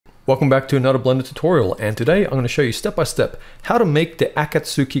Welcome back to another Blender tutorial, and today I'm going to show you step by step how to make the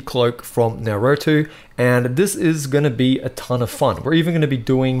Akatsuki Cloak from Naruto, and this is going to be a ton of fun. We're even going to be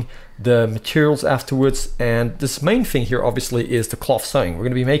doing the materials afterwards, and this main thing here obviously is the cloth sewing. We're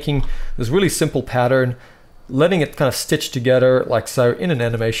going to be making this really simple pattern, letting it kind of stitch together like so in an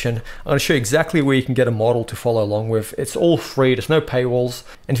animation. I'm going to show you exactly where you can get a model to follow along with. It's all free, there's no paywalls.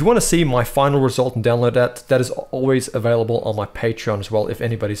 And if you want to see my final result and download that is always available on my Patreon as well if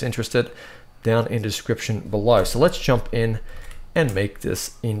anybody's interested, down in the description below. So let's jump in and make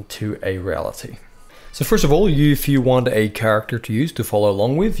this into a reality. So first of all, if you want a character to use to follow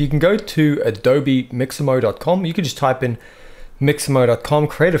along with, you can go to adobemixamo.com. You can just type in mixamo.com,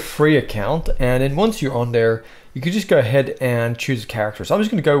 create a free account, and then once you're on there, you can just go ahead and choose a character. So I'm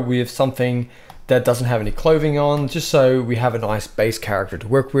just going to go with something that doesn't have any clothing on, just so we have a nice base character to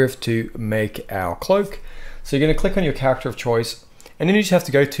work with to make our cloak. So you're going to click on your character of choice, and then you just have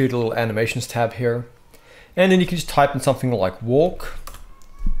to go to the little animations tab here, and then you can just type in something like walk,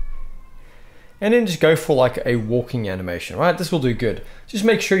 and then just go for like a walking animation, right? This will do good. Just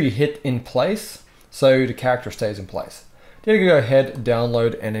make sure you hit in place so the character stays in place. Then you can go ahead,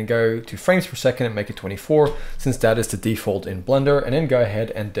 download, and then go to frames per second and make it 24, since that is the default in Blender, and then go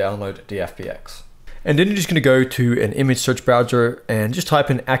ahead and download the FBX. And then you're just gonna go to an image search browser and just type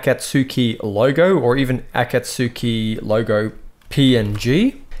in Akatsuki logo, or even Akatsuki logo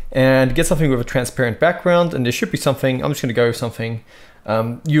PNG, and get something with a transparent background, and there should be something. I'm just gonna go with something.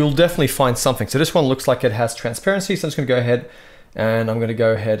 You'll definitely find something. So this one looks like it has transparency, so I'm just gonna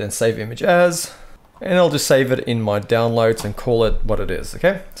go ahead and save image as. And I'll just save it in my downloads and call it what it is,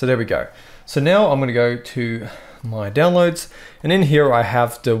 okay? So there we go. So now I'm gonna go to my downloads, and in here I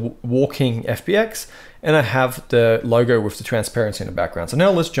have the walking FBX, and I have the logo with the transparency in the background. So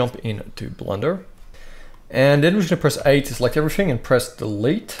now let's jump into Blender. And then we're just gonna press A to select everything and press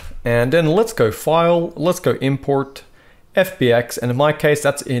delete. And then let's go File, let's go Import FBX. And in my case,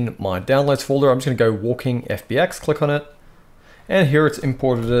 that's in my downloads folder. I'm just gonna go walking FBX, click on it. And here it's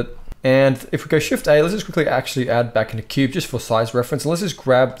imported it. And if we go Shift A, let's just quickly actually add back in the cube just for size reference. And let's just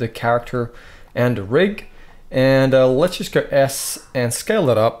grab the character and the rig. And let's just go S and scale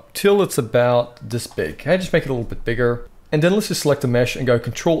that up till it's about this big. Okay, just make it a little bit bigger. And then let's just select the mesh and go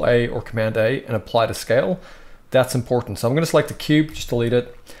Control A or Command A and apply the scale. That's important. So I'm going to select the cube, just delete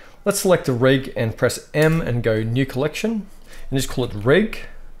it. Let's select the rig and press M and go New Collection. And just call it Rig.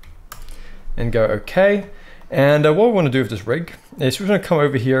 And go OK. And what we want to do with this rig is we're going to come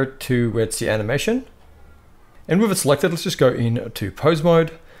over here to where it's the animation. And with it selected, let's just go into pose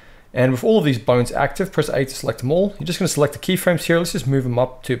mode. And with all of these bones active, press A to select them all. You're just going to select the keyframes here. Let's just move them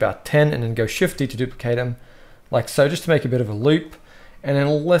up to about 10 and then go Shift D to duplicate them like so, just to make a bit of a loop. And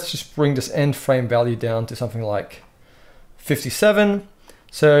then let's just bring this end frame value down to something like 57.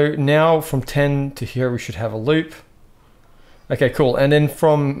 So now from 10 to here, we should have a loop. Okay, cool. And then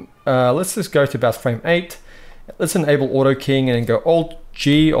from, let's just go to about frame 8. Let's enable auto keying and then go Alt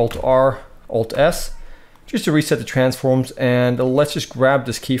G, Alt R, Alt S, just to reset the transforms. And let's just grab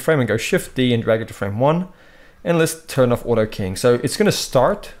this keyframe and go Shift D and drag it to frame 1. And let's turn off auto keying. So it's going to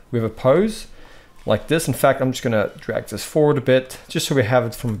start with a pose like this. In fact, I'm just going to drag this forward a bit just so we have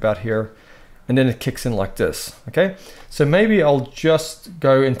it from about here. And then it kicks in like this. Okay, so maybe I'll just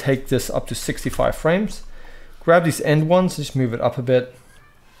go and take this up to 65 frames. Grab these end ones, just move it up a bit.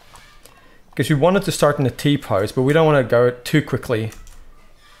 Because we want it to start in a T pose, but we don't want to go too quickly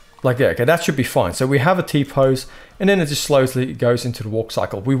like that. Okay, that should be fine. So we have a T pose, and then it just slowly goes into the walk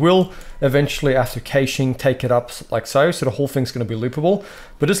cycle. We will eventually, after caching, take it up like so the whole thing's going to be loopable.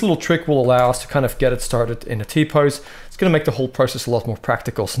 But this little trick will allow us to kind of get it started in a T pose. It's going to make the whole process a lot more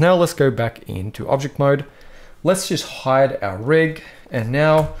practical. So now let's go back into object mode. Let's just hide our rig, and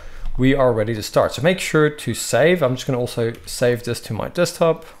now we are ready to start. So make sure to save. I'm just going to also save this to my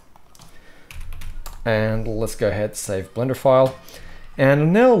desktop. And let's go ahead, save Blender file.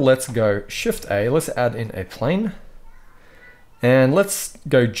 And now let's go Shift A, let's add in a plane. And let's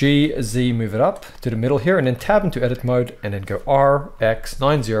go G, Z, move it up to the middle here, and then tab into edit mode, and then go R, X,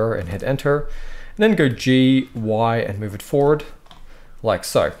 90, and hit enter. And then go G, Y, and move it forward, like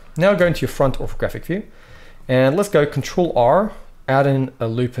so. Now go into your front orthographic view, and let's go Control R, add in a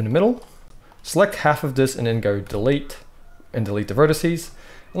loop in the middle. Select half of this, and then go delete, and delete the vertices.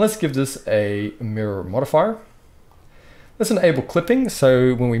 And let's give this a mirror modifier. Let's enable clipping,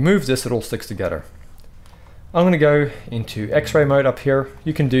 so when we move this, it all sticks together. I'm going to go into X-ray mode up here.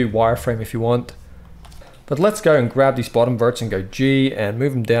 You can do wireframe if you want. But let's go and grab these bottom verts and go G and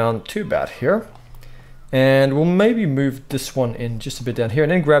move them down to about here. And we'll maybe move this one in just a bit down here,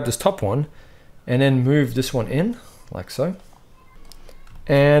 and then grab this top one and then move this one in like so.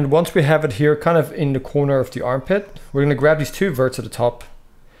 And once we have it here kind of in the corner of the armpit, we're going to grab these two verts at the top,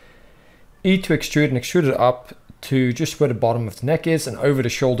 E to extrude and extrude it up to just where the bottom of the neck is and over the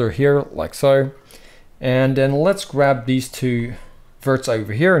shoulder here, like so. And then let's grab these two verts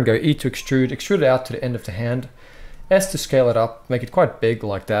over here and go E to extrude, extrude it out to the end of the hand, S to scale it up, make it quite big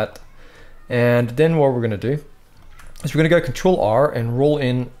like that. And then what we're going to do is we're going to go Control R and roll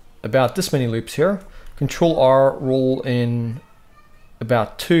in about this many loops here. Control R, roll in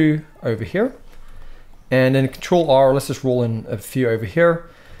about 2 over here. And then Control R, let's just roll in a few over here.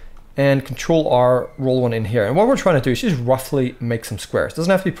 And Control R, roll one in here. And what we're trying to do is just roughly make some squares. It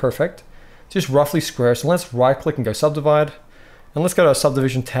doesn't have to be perfect, just roughly squares. So let's right click and go subdivide. And let's go to our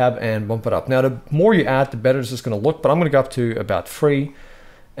subdivision tab and bump it up. Now, the more you add, the better this is going to look, but I'm going to go up to about 3.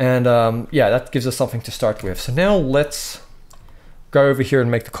 And yeah, that gives us something to start with. So now let's go over here and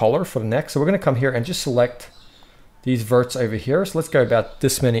make the collar for the neck. So we're going to come here and just select these verts over here. So let's go about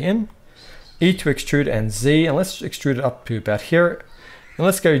this many in. E to extrude and Z, and let's extrude it up to about here. And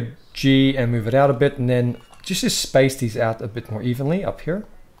let's go G and move it out a bit, and then just space these out a bit more evenly up here,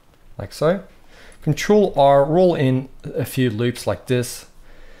 like so. Control R, roll in a few loops like this.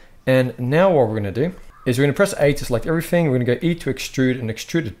 And now what we're going to do is we're going to press A to select everything. We're going to go E to extrude and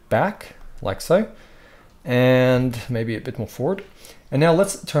extrude it back, like so. And maybe a bit more forward. And now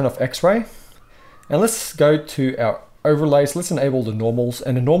let's turn off X-ray. And let's go to our overlays. Let's enable the normals.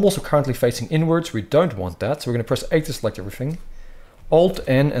 And the normals are currently facing inwards. We don't want that. So we're going to press A to select everything. Alt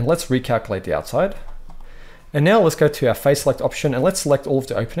N, and let's recalculate the outside. And now let's go to our face select option and let's select all of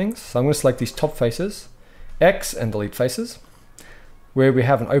the openings. So I'm going to select these top faces, X, and delete faces. Where we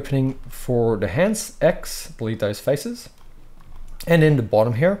have an opening for the hands, X, delete those faces. And in the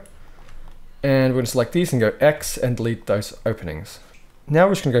bottom here, and we're going to select these and go X and delete those openings. Now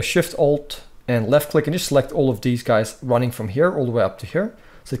we're just going to go Shift Alt and left click and just select all of these guys running from here all the way up to here.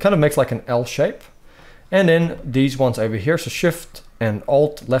 So it kind of makes like an L shape. And then these ones over here, so Shift and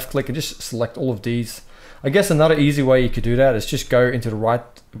Alt, left click and just select all of these. I guess another easy way you could do that is just go into the right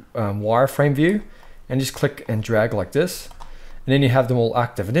wireframe view and just click and drag like this. And then you have them all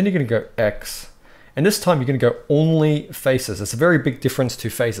active. And then you're going to go X. And this time you're going to go only faces. It's a very big difference to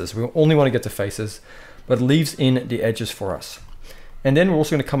faces. We only want to get to faces, but it leaves in the edges for us. And then we're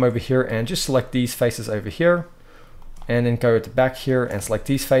also going to come over here and just select these faces over here. And then go at the back here and select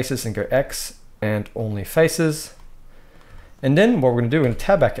these faces and go X and only faces. And then what we're going to do, we're going to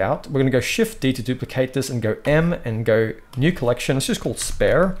tab back out. We're going to go Shift D to duplicate this and go M and go New Collection. It's just called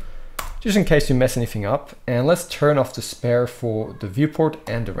Spare, just in case you mess anything up. And let's turn off the spare for the viewport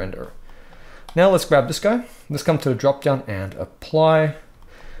and the render. Now let's grab this guy. Let's come to the drop down and apply.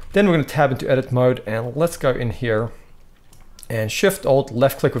 Then we're going to tab into edit mode and let's go in here and Shift Alt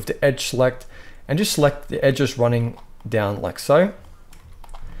left click with the edge select and just select the edges running down like so.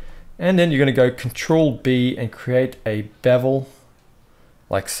 And then you're going to go Control B and create a bevel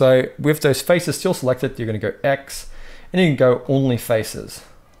like so. With those faces still selected, you're going to go X and you can go only faces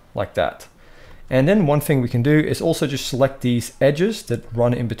like that. And then one thing we can do is also just select these edges that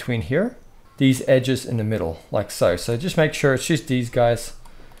run in between here, these edges in the middle like so. So just make sure it's just these guys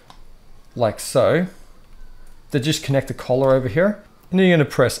like so that just connect the collar over here. And then you're going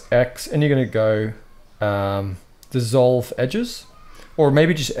to press X and you're going to go dissolve edges. Or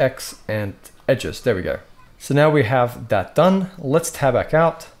maybe just X and edges. There we go. So now we have that done. Let's tab back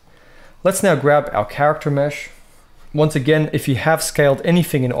out. Let's now grab our character mesh. Once again, if you have scaled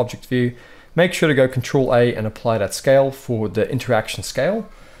anything in object view, make sure to go Control A and apply that scale for the interaction scale.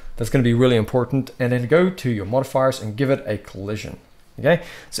 That's going to be really important. And then go to your modifiers and give it a collision. Okay,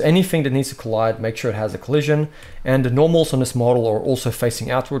 so anything that needs to collide, make sure it has a collision. And the normals on this model are also facing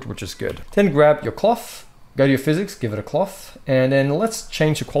outward, which is good. Then grab your cloth. Go to your physics, give it a cloth, and then let's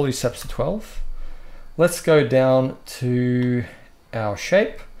change the quality steps to 12. Let's go down to our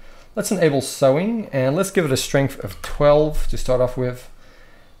shape. Let's enable sewing, and let's give it a strength of 12 to start off with.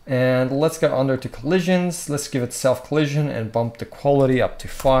 And let's go under to collisions. Let's give it self collision and bump the quality up to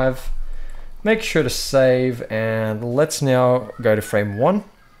 5. Make sure to save, and let's now go to frame 1.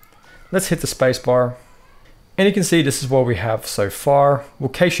 Let's hit the space bar. And you can see this is what we have so far. We'll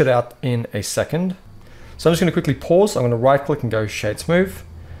cache it out in a second. So I'm just going to quickly pause. I'm going to right click and go Shade Smooth.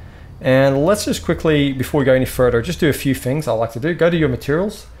 And let's just quickly, before we go any further, just do a few things I like to do. Go to your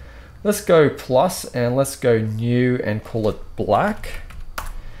materials. Let's go plus and let's go new and call it black.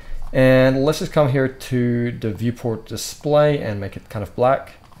 And let's just come here to the viewport display and make it kind of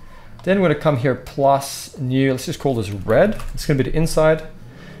black. Then we're going to come here plus new. Let's just call this red. It's going to be the inside.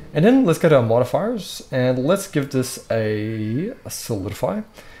 And then let's go to our modifiers and let's give this a solidify.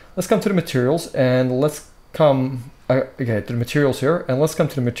 Let's come to the materials and let's come okay, to the materials here, and let's come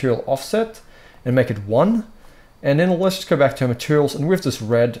to the material offset and make it 1. And then let's just go back to our materials, and with this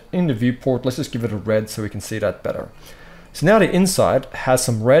red in the viewport, let's just give it a red so we can see that better. So now the inside has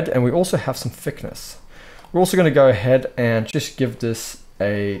some red, and we also have some thickness. We're also going to go ahead and just give this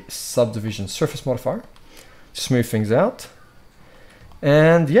a subdivision surface modifier, smooth things out.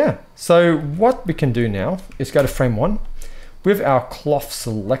 And yeah, so what we can do now is go to frame 1. With our cloth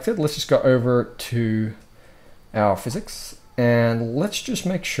selected, let's just go over to our physics, and let's just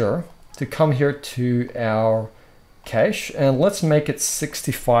make sure to come here to our cache, and let's make it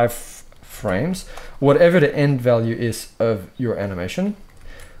 65 frames, whatever the end value is of your animation.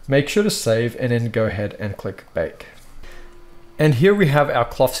 Make sure to save and then go ahead and click bake. And here we have our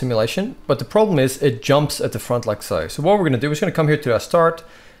cloth simulation, but the problem is it jumps at the front like so. So what we're going to do is going to come here to our start,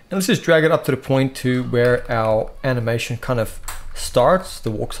 and let's just drag it up to the point to where our animation kind of starts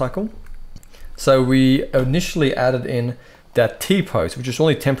the walk cycle. So we initially added in that T pose, which is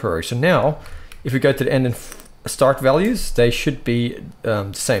only temporary. So now if we go to the end and start values, they should be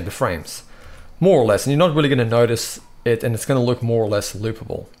the same, the frames, more or less, and you're not really going to notice it, and it's going to look more or less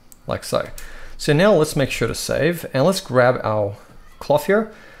loopable, like so. So now let's make sure to save, and let's grab our cloth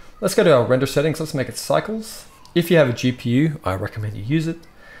here. Let's go to our render settings, let's make it cycles. If you have a GPU, I recommend you use it.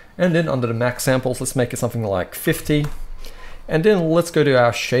 And then under the max samples, let's make it something like 50. And then let's go to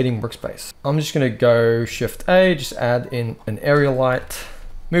our shading workspace. I'm just going to go Shift A, just add in an area light,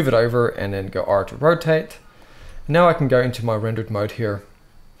 move it over, and then go R to rotate. Now I can go into my rendered mode here.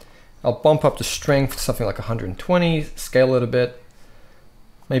 I'll bump up the strength to something like 120, scale it a bit,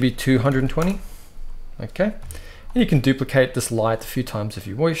 maybe 220. Okay. And you can duplicate this light a few times if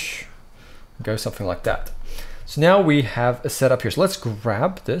you wish. Go something like that. So now we have a setup here. So let's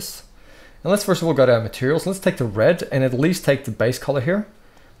grab this. And let's first of all go to our materials. Let's take the red and at least take the base color here.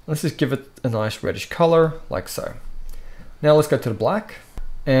 Let's just give it a nice reddish color, like so. Now let's go to the black.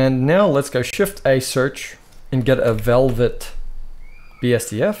 And now let's go Shift A search and get a velvet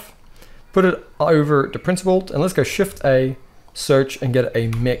BSDF. Put it over the principled, and let's go Shift A search and get a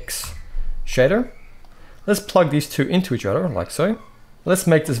mix shader. Let's plug these two into each other, like so. Let's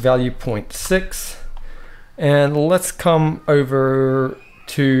make this value 0.6. And let's come over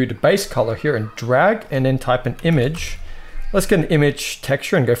to the base color here and drag and then type an image. Let's get an image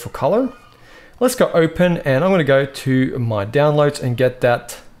texture and go for color. Let's go open, and I'm going to go to my downloads and get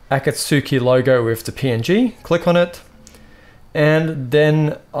that Akatsuki logo with the PNG. Click on it. And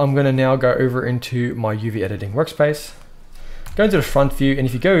then I'm going to now go over into my UV editing workspace. Go into the front view, and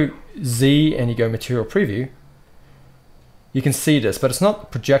if you go Z and you go material preview, you can see this, but it's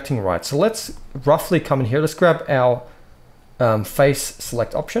not projecting right. So let's roughly come in here. Let's grab our face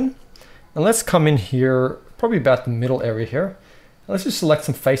select option, and let's come in here, probably about the middle area here. And let's just select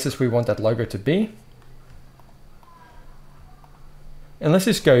some faces we want that logo to be. And let's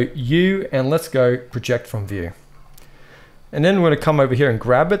just go U, and let's go project from view. And then we're going to come over here and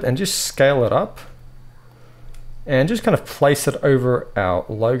grab it and just scale it up and just kind of place it over our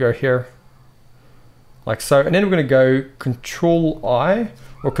logo here, like so. And then we're going to go Control I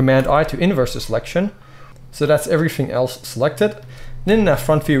or Command I to inverse the selection. So that's everything else selected. And then in our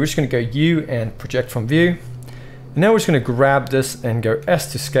front view, we're just going to go U and project from view. And now we're just going to grab this and go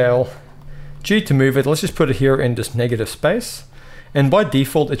S to scale, G to move it. Let's just put it here in this negative space. And by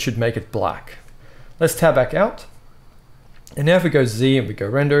default, it should make it black. Let's tab back out. And now if we go Z and we go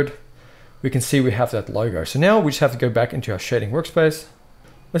rendered, we can see we have that logo. So now we just have to go back into our shading workspace.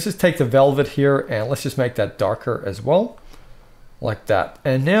 Let's just take the velvet here and let's just make that darker as well, like that.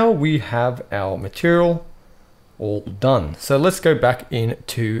 And now we have our material all done. So let's go back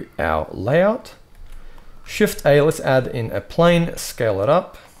into our layout. Shift A, let's add in a plane, scale it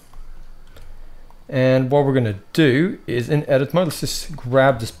up. And what we're going to do is in edit mode, let's just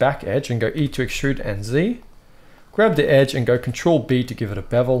grab this back edge and go E to extrude and Z. Grab the edge and go Control B to give it a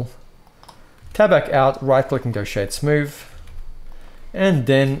bevel. Tab back out, right click and go shade smooth. And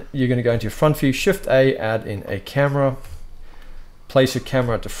then you're going to go into your front view, Shift A, add in a camera. Place your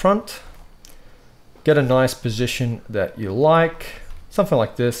camera at the front. Get a nice position that you like, something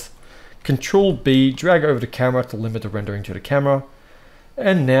like this. Control B, drag over the camera to limit the rendering to the camera.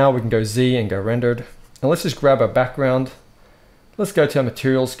 And now we can go Z and go rendered. And let's just grab our background. Let's go to our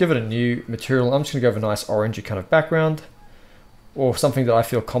materials, give it a new material. I'm just gonna go with a nice orangey kind of background or something that I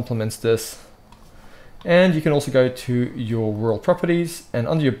feel complements this. And you can also go to your world properties and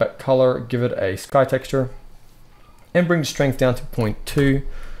under your back color, give it a sky texture and bring the strength down to 0.2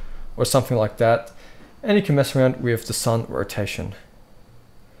 or something like that. And you can mess around with the sun rotation.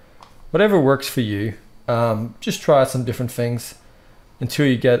 Whatever works for you, just try out some different things until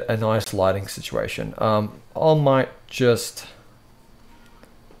you get a nice lighting situation. I might just,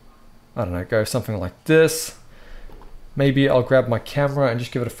 I don't know, go something like this. Maybe I'll grab my camera and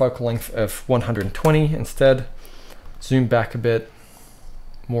just give it a focal length of 120 instead. Zoom back a bit,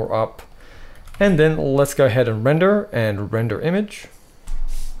 more up. And then let's go ahead and render image.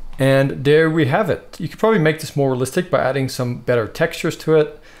 And there we have it. You could probably make this more realistic by adding some better textures to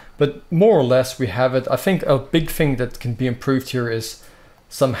it, but more or less we have it. I think a big thing that can be improved here is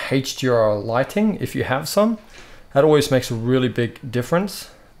some HDR lighting, if you have some. That always makes a really big difference.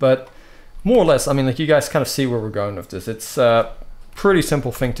 But more or less, I mean, like, you guys kind of see where we're going with this. It's a pretty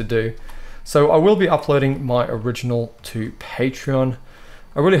simple thing to do. So I will be uploading my original to Patreon.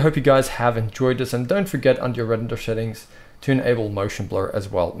 I really hope you guys have enjoyed this, and don't forget under your render settings to enable motion blur as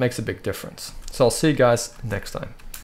well. It makes a big difference. So I'll see you guys next time.